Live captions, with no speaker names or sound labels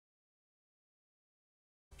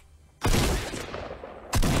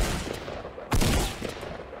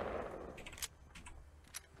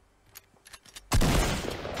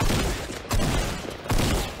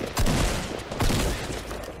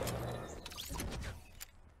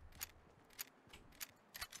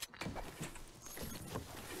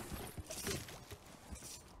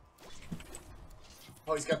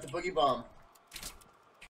Oh, he's got the boogie bomb.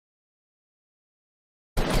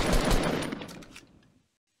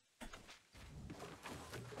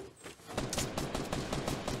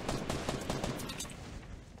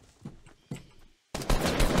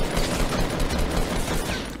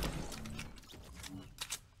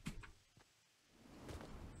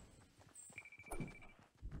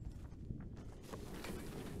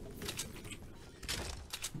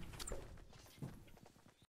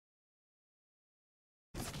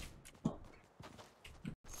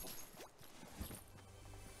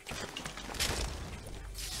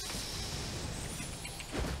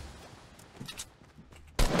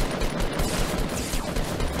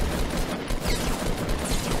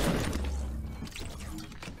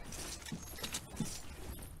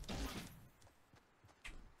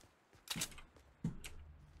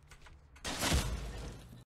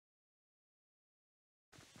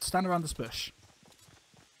 Stand around this bush.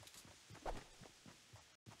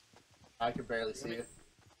 I can barely see it.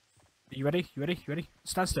 Are you ready? You ready? You ready?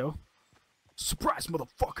 Stand still. Surprise,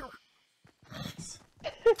 motherfucker!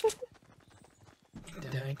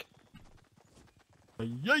 Dank.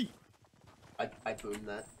 Yay! I boomed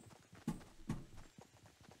that.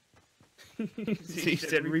 He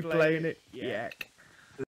said replaying it. Yak.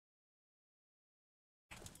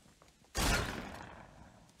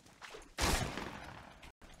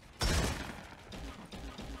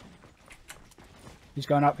 He's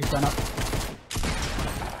going up, he's going up.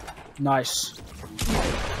 Nice.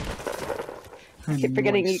 I keep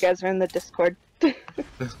forgetting you guys are in the Discord. If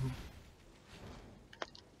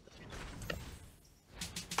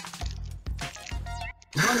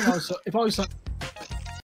I was like...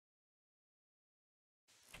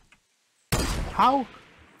 How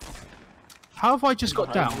have I just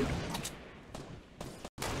got down?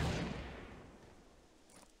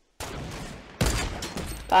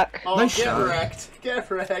 Fuck. Oh, Nice get shot. wrecked. Get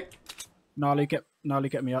wrecked. Gnarly, get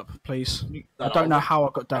me up, please. I Not don't all know of how I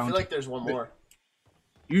got I down. feel like there's one more.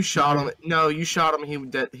 You shot him. No, you shot him. He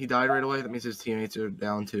died right away. That means his teammates are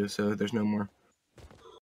down too. So there's no more.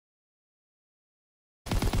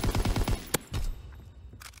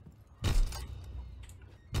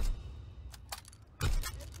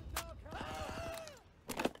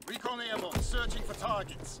 Recon airborne, searching for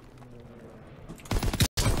targets.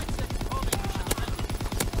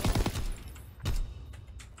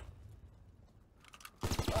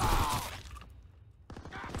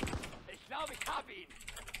 Ich glaube, ich habe ihn.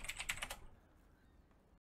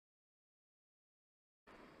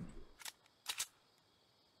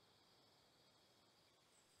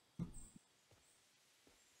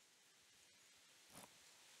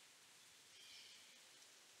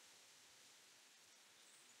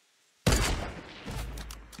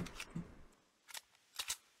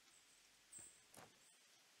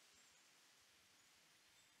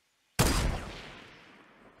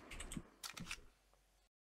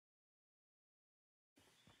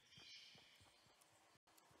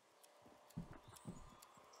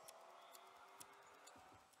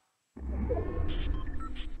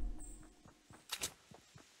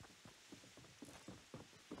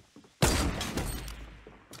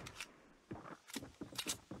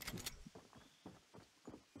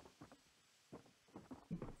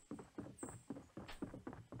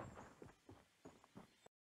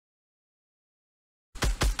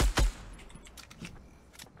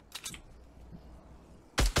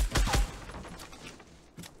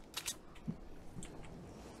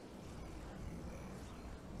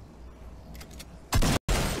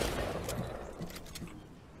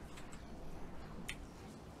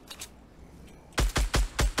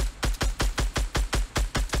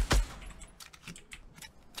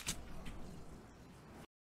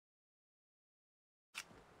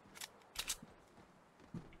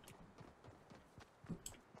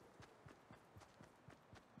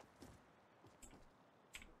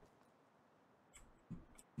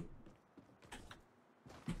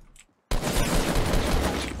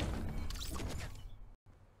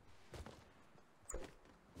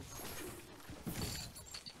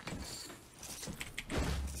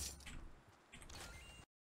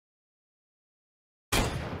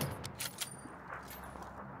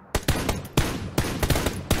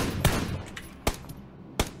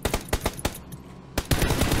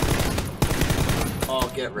 Oh,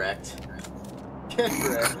 get wrecked. Get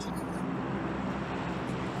wrecked.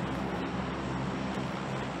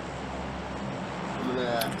 I'm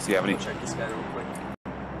gonna Does he have any? check this guy real quick.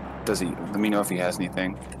 Does he? Let me know if he has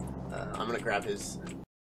anything. I'm gonna grab his.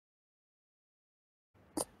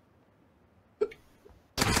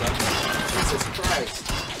 Jesus Christ!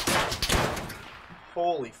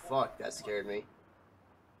 Holy fuck, that scared me.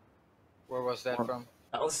 Where was that from?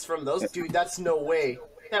 That was from those dude. That's no way.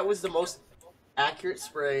 That was the most accurate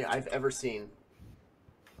spray I've ever seen.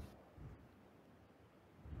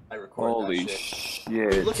 I record Holy that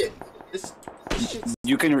shit. shit! Look at this. This shit's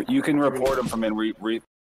You can report him from in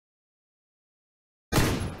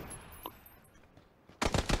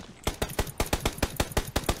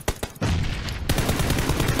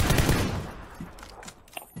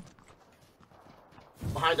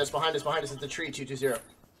behind us at the tree. 220.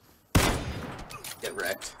 Get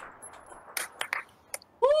wrecked.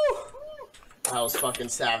 Woo! That was fucking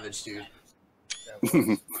savage, dude.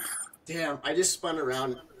 Damn, I just spun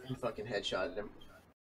around and fucking headshotted him.